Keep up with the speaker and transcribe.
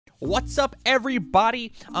What's up,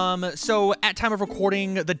 everybody? So at time of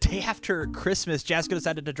recording, the day after Christmas, Jasco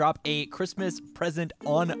decided to drop a Christmas present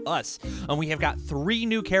on us. We have got 3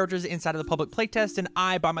 new characters inside of the public playtest, and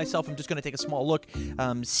I, by myself, am just going to take a small look,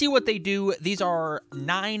 see what they do. These are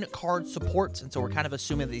 9 card supports, and so we're kind of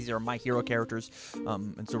assuming that these are my hero characters,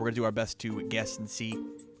 and so we're going to do our best to guess and see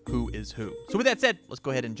who is who. So with that said, let's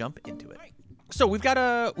go ahead and jump into it. So we've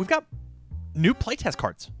got new playtest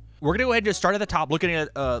cards. We're gonna go ahead and just start at the top, looking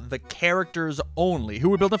at the characters only.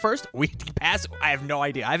 Who we're building first? We pass. I have no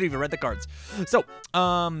idea. I haven't even read the cards. So,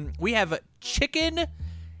 we have chicken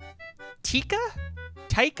tikka,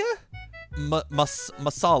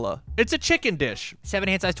 masala. It's a chicken dish. 7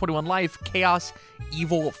 hand size, 21 life, chaos,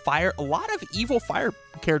 evil fire. A lot of evil fire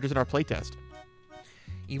characters in our playtest.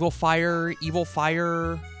 Evil fire.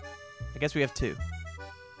 I guess we have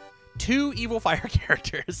 2 evil fire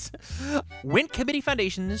characters. When committing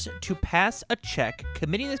foundations to pass a check,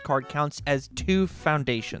 committing this card counts as 2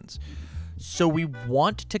 foundations. So we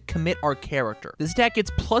want to commit our character. This attack gets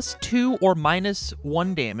 +2 or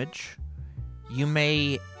 -1 damage. You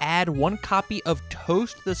may add 1 copy of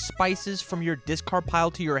Toast the Spices from your discard pile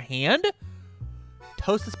to your hand.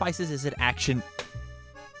 Toast the Spices is an action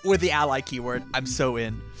with the ally keyword. I'm so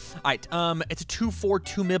in. Alright, it's a 2/4,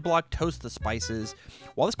 2 mid-block, Toast the Spices.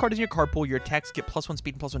 While this card is in your card pool, your attacks get +1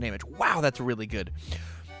 speed and +1 damage. Wow, that's really good.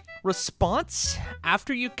 Response: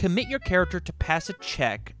 after you commit your character to pass a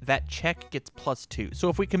check, that check gets +2. So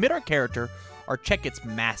if we commit our character, our check gets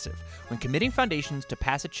massive. When committing foundations to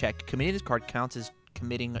pass a check, committing this card counts as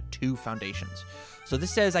committing 2 foundations. So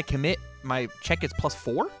this says I commit, my check gets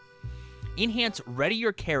 +4. Enhance ready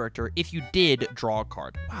your character if you did draw a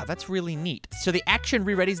card. Wow, that's really neat. So the action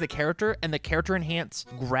re-readies the character, and the character enhance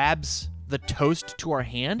grabs the toast to our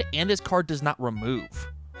hand, and this card does not remove.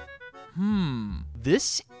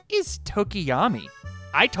 This is Tokiyami.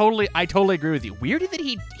 I totally agree with you. Weird that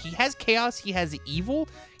he has chaos, he has evil,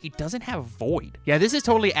 he doesn't have void. Yeah, this is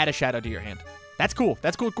totally add a shadow to your hand. That's cool.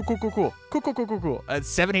 That's cool. Cool.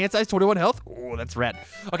 7 hand size, 21 health. Oh, that's rad.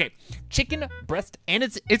 Okay, chicken breast, and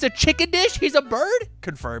it's a chicken dish. He's a bird.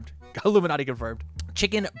 Confirmed. Illuminati confirmed.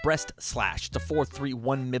 Chicken breast slash. It's a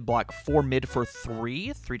 4/3/1 mid block, 4 mid for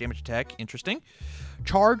 3 damage attack. Interesting.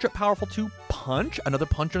 Charge, powerful 2, punch. Another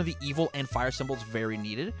punch under the evil and fire symbols, very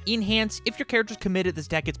needed. Enhance, if your character's committed, this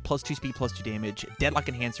attack gets +2 speed, +2 damage. Deadlock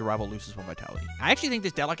enhance, your rival loses 1 vitality. I actually think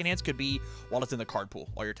this deadlock enhance could be while it's in the card pool.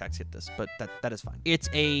 All your attacks hit this, but that is fine. It's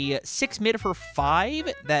a 6 mid for 5.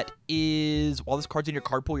 That is, while this card's in your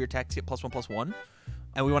card pool, your attacks get +1/+1.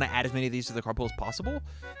 And we want to add as many of these to the card pool as possible.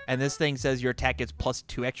 And this thing says your attack gets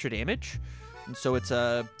 +2 extra damage. And so it's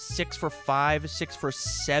a 6 for 5, 6 for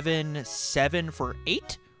 7, 7 for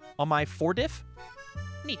 8 on my 4 diff.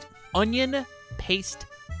 Neat. Onion paste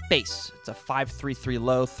base. It's a 5/3/3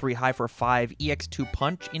 low, 3 high for 5, EX2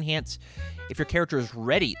 punch. Enhance. If your character is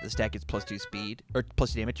ready, the stack gets +2 speed, or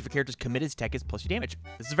 +2 damage. If your character is committed, the stack gets +2 damage.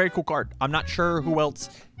 This is a very cool card. I'm not sure who else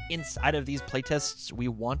inside of these playtests we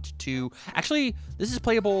want to... Actually, this is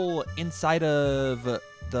playable inside of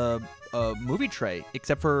the movie tray,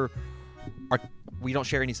 except for we don't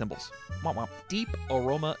share any symbols. Womp womp. Deep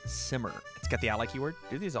Aroma Simmer. It's got the ally keyword.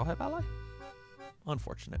 Do these all have ally?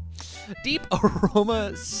 Unfortunate. Deep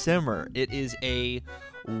Aroma Simmer. It is a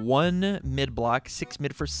 1 mid block, 6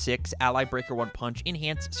 mid for 6, ally breaker, 1 punch.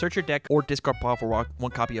 Enhance, search your deck or discard pile for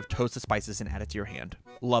 1 copy of Toast the Spices and add it to your hand.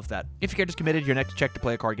 Love that. If your character's committed, your next check to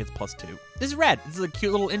play a card gets +2. This is rad. This is a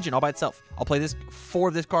cute little engine all by itself. I'll play this 4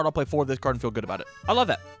 of this card, I'll play 4 of this card and feel good about it. I love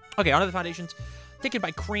that. Okay, on to the foundations. Taken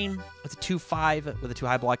by Cream. It's a 2/5 with a 2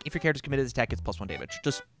 high block. If your character's committed, this attack gets +1 damage.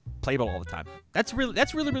 Just playable all the time. That's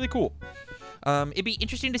really cool. It'd be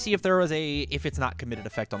interesting to see if there was if it's not committed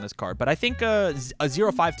effect on this card, but I think a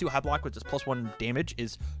 0/5/2 high block with just +1 damage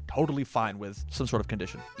is totally fine with some sort of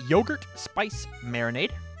condition. Yogurt Spice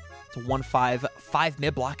Marinade. It's a 1/5, 5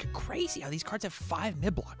 mid block. Crazy how these cards have 5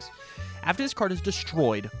 mid blocks. After this card is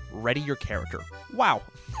destroyed, ready your character. Wow,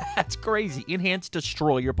 that's crazy. Enhance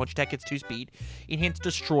Destroy, your punch attack gets 2 speed. Enhance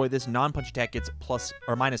Destroy, this non-punch attack gets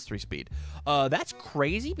 -3 speed. That's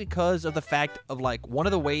crazy because of the fact of like one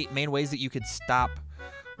of the main ways that you could stop,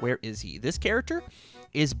 where is he? This character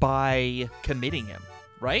is by committing him,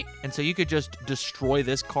 right? And so you could just destroy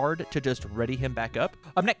this card to just ready him back up.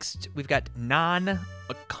 Up next, we've got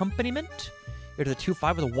Non-Accompaniment. It is a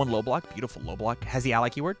 2/5 with a 1 low block. Beautiful low block. Has the ally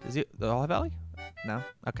keyword? Is it the all have ally? No?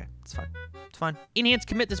 Okay, it's fine. It's fine. Enhance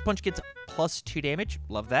Commit. This punch gets +2 damage.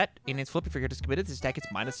 Love that. Enhance Flip. If your character is committed, this attack gets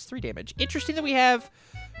 -3 damage. Interesting that we have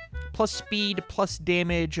plus speed, plus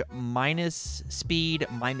damage, minus speed,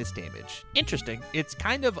 minus damage. Interesting. It's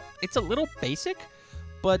a little basic,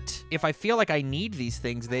 But if I feel like I need these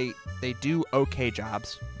things, they do okay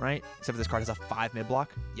jobs, right? Except for this card has a 5 mid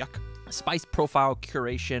block. Yuck. Spice profile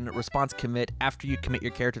curation response commit. After you commit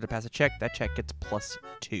your character to pass a check, that check gets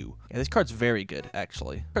 +2. Yeah, this card's very good,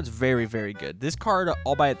 actually. This card's very, very good. This card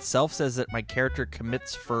all by itself says that my character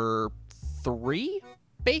commits for 3,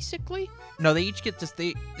 basically. No, they each just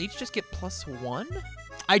get +1.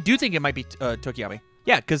 I do think it might be Tokiyami.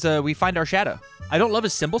 Yeah, because we find our shadow. I don't love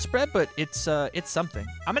his symbol spread, but it's something.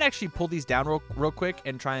 I'm gonna actually pull these down real quick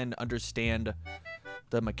and try and understand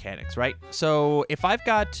the mechanics, right? So if I've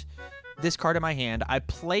got this card in my hand, I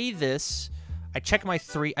play this, I check my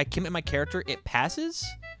 3, I commit my character, it passes.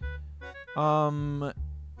 From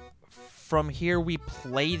here we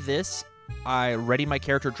play this, I ready my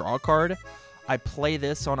character, draw a card. I play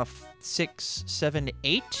this on a 6, 7,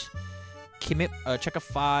 8. Commit, check a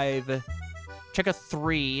 5, check a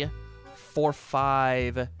 3, 4,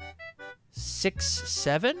 5, 6,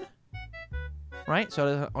 7. Right? So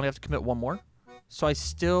I only have to commit 1 more. So I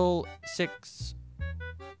still 6.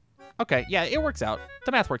 Okay, yeah, it works out.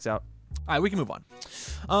 The math works out. All right, we can move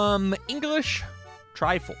on. English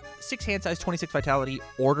Trifle. 6 hand size, 26 vitality,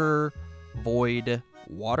 order, void,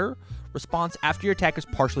 water. Response, after your attack is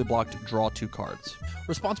partially blocked, draw 2 cards.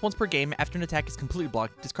 Response once per game, after an attack is completely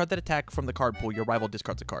blocked, discard that attack from the card pool. Your rival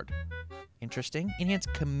discards a card. Interesting. Enhance,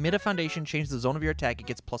 commit a foundation, change the zone of your attack, it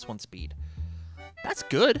gets +1 speed. That's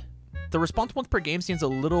good. The response once per game seems a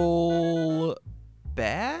little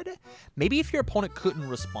bad. Maybe if your opponent couldn't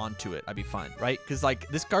respond to it, I'd be fine, right? Because, like,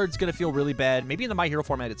 this card's going to feel really bad. Maybe in the My Hero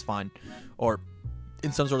format, it's fine. Or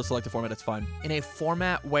in some sort of selected format, it's fine. In a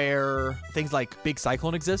format where things like Big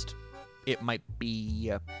Cyclone exist, it might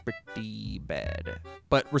be pretty bad.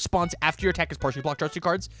 But response after your attack is partially blocked, draw 2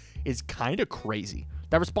 cards is kind of crazy.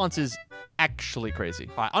 That response is actually crazy.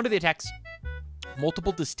 All right, onto the attacks.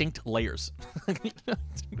 Multiple distinct layers.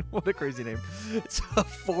 What a crazy name. It's a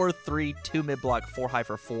 4/3, 2 mid block, 4 high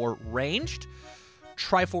for 4 ranged.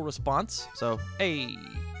 Trifle response. So, hey.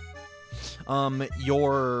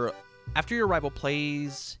 After your rival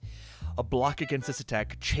plays a block against this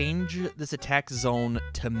attack, change this attack zone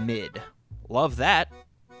to mid. Love that.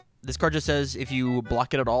 This card just says if you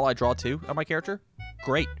block it at all, I draw 2 on my character.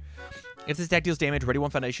 Great. If this attack deals damage, ready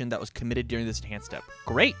 1 foundation that was committed during this enhanced step.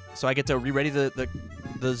 Great. So I get to re-ready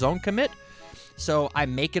the zone commit. So I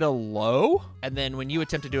make it a low, and then when you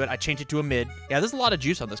attempt to do it, I change it to a mid. Yeah, there's a lot of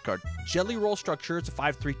juice on this card. Jelly Roll structure. It's a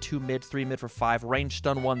 5/3, 2 mid, 3 mid for 5. Range,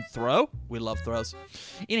 stun, 1, throw. We love throws.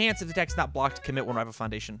 Enhance, if the attack's not blocked, commit 1 rival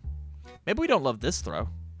foundation. Maybe we don't love this throw.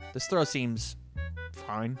 This throw seems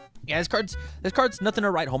fine. Yeah, this card's nothing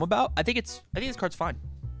to write home about. I think this card's fine.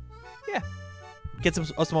 Yeah. Get some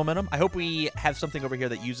momentum. I hope we have something over here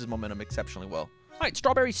that uses momentum exceptionally well. All right,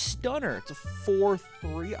 Strawberry Stunner. It's a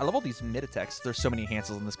 4/3. I love all these mid attacks. There's so many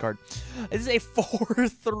enhancers on this card. This is a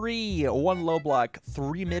 4/3, 1 low block,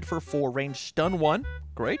 3 mid for 4, range, stun 1.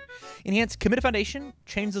 Great. Enhance, commit a foundation,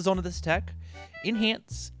 change the zone of this attack.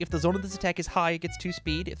 Enhance, if the zone of this attack is high, it gets 2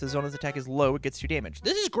 speed. If the zone of this attack is low, it gets 2 damage.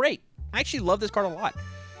 This is great. I actually love this card a lot.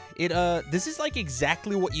 This is like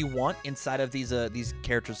exactly what you want inside of these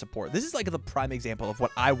character support. This is like the prime example of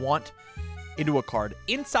what I want into a card.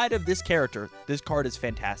 Inside of this character, this card is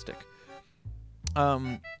fantastic.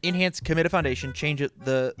 Enhance, commit a foundation, change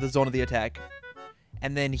the zone of the attack,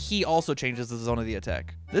 and then he also changes the zone of the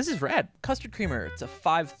attack. This is rad. Custard Creamer. It's a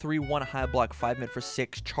 5/3, 1 high block, 5 mid for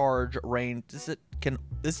 6, charge, range.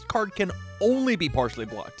 This card can only be partially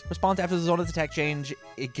blocked. Response after the zone of the attack change,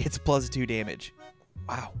 it gets +2 damage.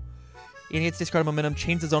 Wow. Enhance, discard momentum,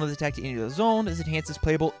 change the zone of the attack to any other zone. This enhance is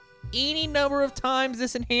playable any number of times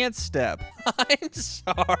this enhanced step. I'm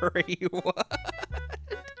sorry, what?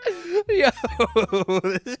 Yo,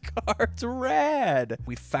 this card's rad.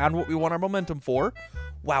 We found what we want our momentum for.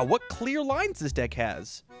 Wow, what clear lines this deck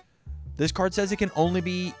has. This card says it can only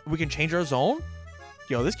be, we can change our zone.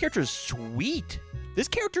 Yo, this character is sweet. This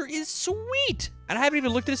character is sweet. And I haven't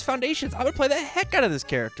even looked at his foundations. I would play the heck out of this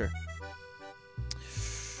character.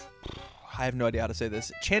 I have no idea how to say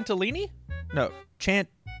this. Chantilly? No.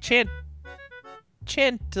 Chantilly.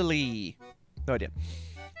 No idea.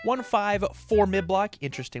 1/5, 4 mid block.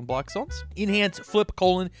 Interesting block zones. Enhance, flip,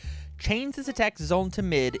 change this attack zone to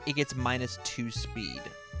mid. It gets -2 speed.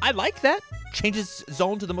 I like that. Changes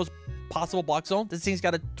zone to the most possible block zone. This thing's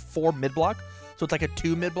got a 4 mid block, so it's like a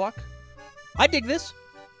 2 mid block. I dig this.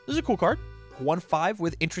 This is a cool card. 1/5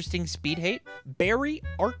 with interesting speed hate. Berry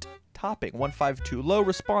Art Topping. 1/5, 2 low.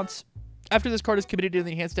 Response. After this card is committed to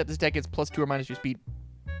the enhanced step, this deck gets +2 or -2 speed.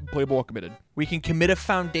 Playable while committed. We can commit a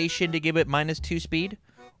foundation to give it -2 speed,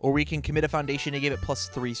 or we can commit a foundation and give it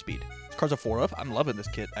 +3 speed. This card's a 4-of. I'm loving this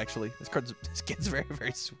kit, actually. This kit's very,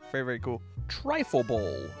 very, very, very cool. Trifle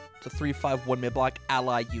Bowl. It's a 3/5 1 mid-block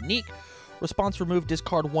ally unique. Response: remove,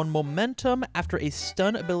 discard 1 momentum. After a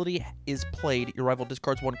stun ability is played, your rival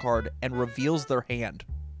discards 1 card and reveals their hand.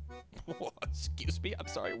 Excuse me, I'm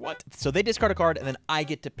sorry, what? So they discard a card, and then I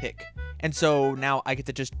get to pick. And so now I get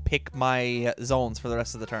to just pick my zones for the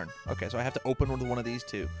rest of the turn. Okay, so I have to open one of these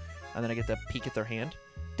two, and then I get to peek at their hand.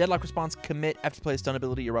 Deadlock response: commit. After you play a stun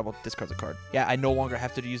ability, your rival discards a card. Yeah, I no longer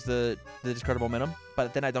have to use the discarded momentum,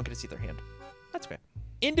 but then I don't get to see their hand. That's okay.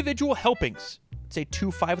 Individual helpings. It's a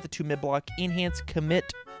 2/5 with a 2 mid-block. Enhance,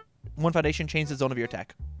 commit 1 foundation, change the zone of your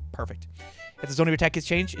attack. Perfect. If the zone of your attack gets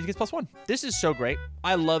changed, it gets +1. This is so great.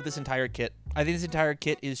 I love this entire kit. I think this entire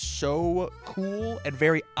kit is so cool and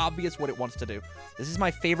very obvious what it wants to do. This is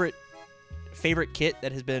my favorite kit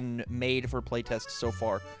that has been made for playtest so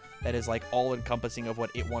far. That is like all-encompassing of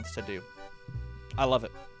what it wants to do. I love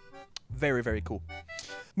it. Very, very cool.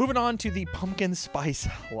 Moving on to the Pumpkin Spice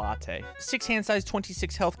Latte. 6 hand size,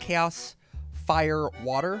 26 health, chaos, fire,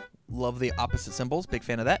 water. Love the opposite symbols. Big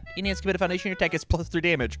fan of that. Enhance, commit a foundation. Your attack is +3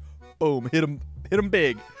 damage. Boom. Hit him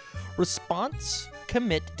big. Response: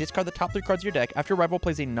 commit. Discard the top 3 cards of your deck. After your rival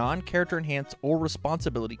plays a non-character enhance or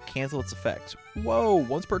responsibility, cancel its effects. Whoa.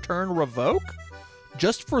 Once per turn, revoke?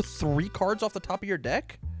 Just for 3 cards off the top of your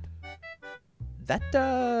deck?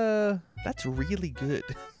 That's really good.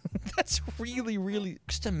 That's really, really...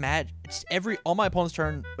 Just imagine. It's on my opponent's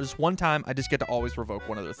turn, just one time, I just get to always revoke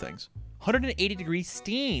one of their things. 180 degree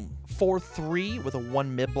steam. 4/3 with a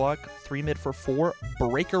 1 mid block, 3 mid for 4.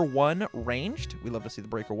 Breaker 1 ranged. We love to see the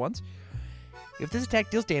breaker ones. If this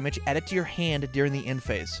attack deals damage, add it to your hand during the end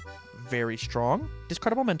phase. Very strong.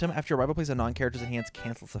 Discard a momentum after your rival plays a non-character's enhance,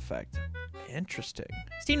 cancels effect. Interesting.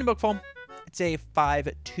 Steam Book Foam. It's a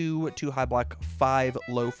 5/2, 2 high block, 5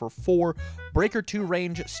 low for 4. Breaker 2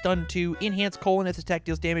 range, stun 2, enhance : if this attack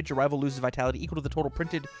deals damage, your rival loses vitality equal to the total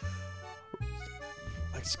printed...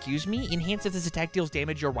 Excuse me? Enhance: if this attack deals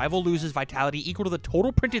damage, your rival loses vitality equal to the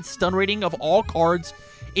total printed stun rating of all cards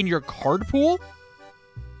in your card pool?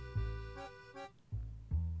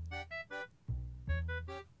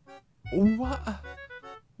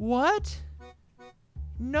 What?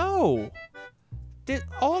 No.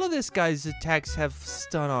 All of this guy's attacks have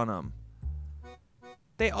stun on them.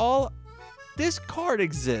 This card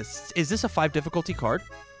exists. Is this a 5 difficulty card?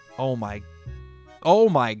 Oh my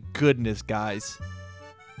goodness, guys.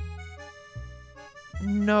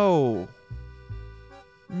 No.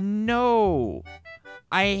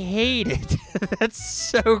 I hate it. That's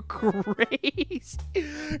so crazy.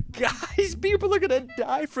 Guys, people are gonna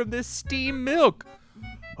die from this steam milk.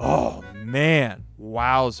 Oh, man.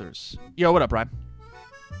 Wowzers. Yo, what up, Ryan?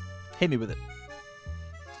 Hit me with it.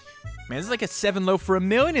 Man, this is like a 7 low for a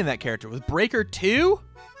million in that character. With Breaker 2?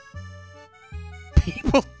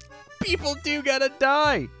 People do gotta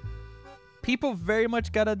die. People very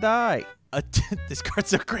much gotta die. This card's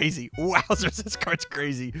so crazy. Wowzers, this card's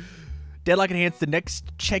crazy. Deadlock enhance: the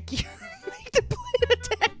next check you make to play an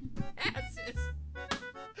attack passes.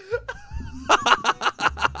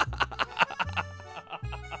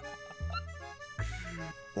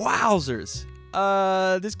 Wowzers.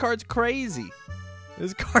 This card's crazy.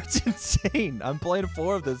 This card's insane. I'm playing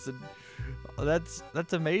 4 of this, and that's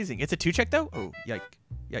amazing. It's a 2-check though? Oh,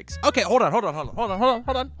 yikes. Okay, hold on.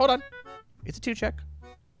 It's a 2-check.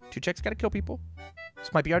 2-checks gotta kill people.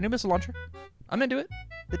 This might be our new missile launcher. I'm into it.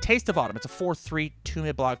 The Taste of Autumn. It's a 4/3, 2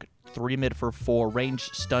 mid block, 3 mid for 4, range,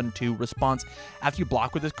 stun 2, response. After you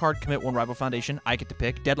block with this card, commit 1 rival foundation. I get to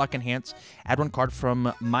pick. Deadlock enhance. Add 1 card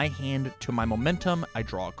from my hand to my momentum. I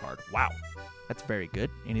draw a card. Wow. That's very good.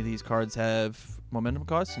 Any of these cards have momentum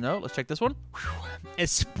costs? No. Let's check this one. Whew.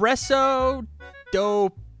 Espresso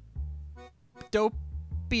Dopio.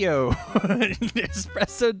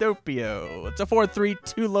 Espresso Dopio. It's a 4/3,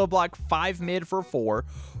 2 low block, 5 mid for 4.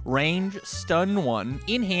 Range, stun 1.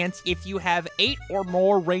 Enhance: if you have 8 or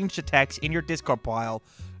more ranged attacks in your discard pile,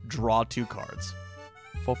 draw 2 cards.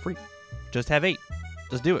 For free. Just have 8.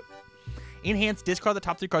 Just do it. Enhance: discard the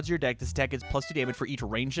top 3 cards of your deck. This attack is +2 damage for each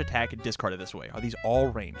ranged attack discarded this way. Are these all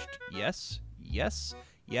ranged? Yes. We're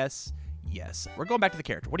going back to the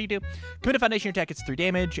character. What do you do? Commit a foundation, your attack gets 3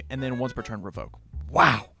 damage, and then once per turn, revoke.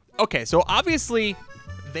 Wow. Okay, so obviously,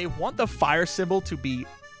 they want the fire symbol to be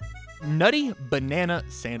Nutty Banana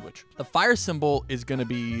Sandwich. The fire symbol is going to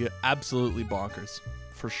be absolutely bonkers,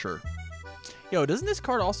 for sure. Yo, doesn't this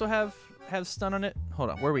card also have stun on it? Hold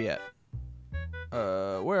on, where are we at?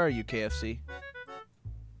 Where are you, KFC?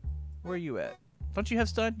 Where are you at? Don't you have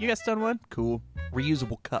stun? You got stun 1? Cool.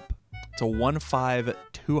 Reusable cup. It's a 1/5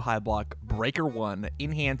 2-high block, breaker 1,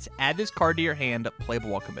 enhance, add this card to your hand, playable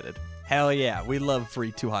while committed. Hell yeah, we love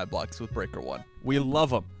free 2-high blocks with breaker 1. We love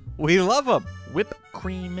them. We love them. Whip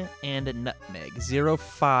cream and nutmeg.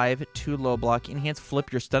 0/5 2 low block, enhance,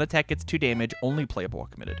 flip. Your stun attack gets 2 damage, only playable while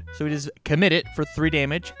committed. So we just commit it for 3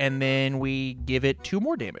 damage, and then we give it 2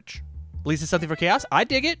 more damage. At least it's something for chaos. I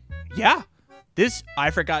dig it. Yeah. I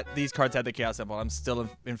forgot these cards had the chaos symbol. I'm still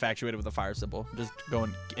infatuated with the fire symbol. Just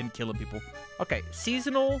going and killing people. Okay,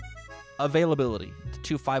 seasonal availability.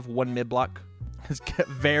 2/5 1 mid block. It's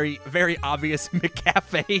very, very obvious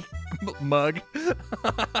McCafe mug.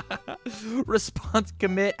 Response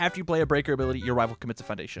commit. After you play a breaker ability, your rival commits a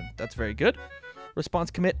foundation. That's very good. Response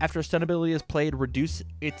commit. After a stun ability is played, reduce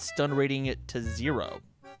its stun rating to 0.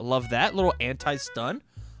 I love that. Little anti-stun.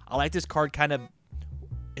 I like this card kind of...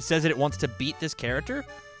 It says that it wants to beat this character,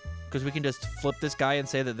 because we can just flip this guy and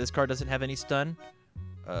say that this card doesn't have any stun.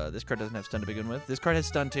 This card doesn't have stun to begin with. This card has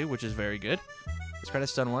stun too, which is very good. This card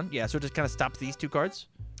has stun 1. Yeah, so it just kind of stops these 2 cards.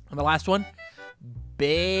 And the last one,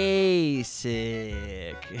 basic.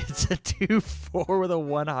 It's a 2/4 with a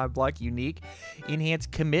 1 high block, unique. Enhance,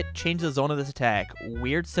 commit, change the zone of this attack.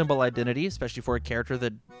 Weird symbol identity, especially for a character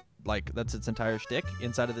that, like, that's its entire shtick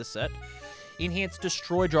inside of this set. Enhance,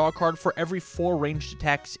 destroy, draw a card for every 4 ranged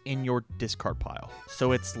attacks in your discard pile.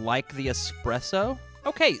 So it's like the espresso.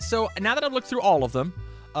 Okay, so now that I've looked through all of them,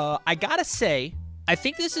 I gotta say, I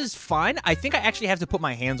think this is fine. I think I actually have to put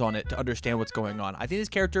my hands on it to understand what's going on. I think this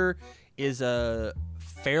character is a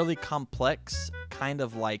fairly complex, kind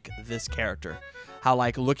of like this character. How,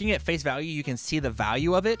 like, looking at face value, you can see the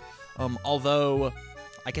value of it. Although,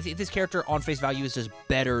 I think this character on face value is just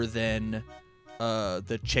better than...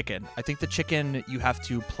 the chicken. I think the chicken, you have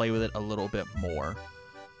to play with it a little bit more.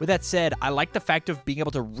 With that said, I like the fact of being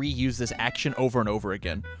able to reuse this action over and over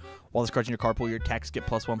again. While this card's in your card pool, your attacks get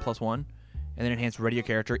 +1/+1, and then enhance ready your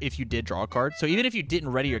character if you did draw a card. So even if you didn't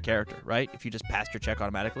ready your character, right? If you just passed your check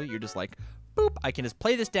automatically, you're just like, boop, I can just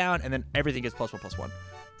play this down, and then everything gets +1/+1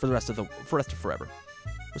 for the rest of forever.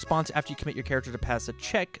 Response after you commit your character to pass a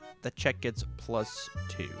check, the check gets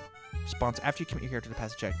 +2. Response after you commit your character to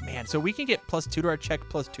pass a check. Man, so we can get +2 to our check,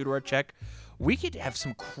 +2 to our check. We could have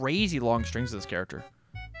some crazy long strings of this character.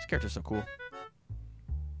 This character's so cool.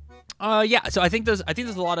 Yeah, so I think there's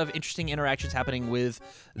a lot of interesting interactions happening with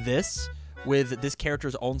this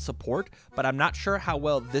character's own support, but I'm not sure how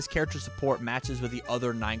well this character's support matches with the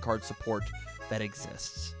other 9-card support that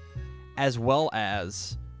exists. As well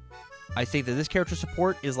as, I think that this character's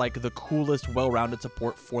support is like the coolest, well-rounded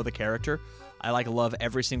support for the character. I love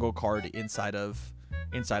every single card inside of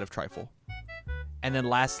Trifle. And then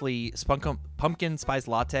lastly, Pumpkin Spice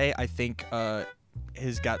Latte, I think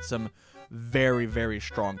has got some very, very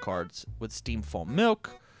strong cards with Steam Foam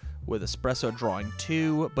Milk, with Espresso drawing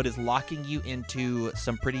 2, but is locking you into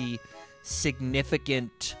some pretty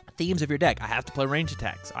significant themes of your deck. I have to play range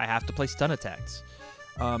attacks. I have to play stun attacks.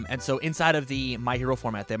 And so inside of the My Hero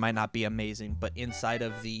format, they might not be amazing, but inside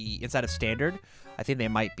of Standard, I think they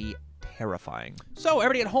might be terrifying. So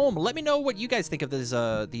everybody at home, let me know what you guys think of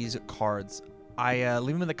these cards. Leave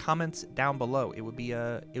them in the comments down below. It would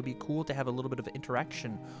be cool to have a little bit of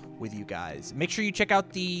interaction with you guys. Make sure you check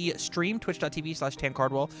out the stream,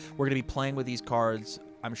 twitch.tv/TanCardwell. We're going to be playing with these cards,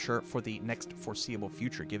 I'm sure, for the next foreseeable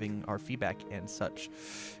future, giving our feedback and such.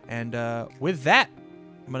 And with that,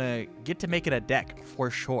 I'm going to get to making a deck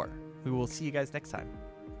for sure. We will see you guys next time.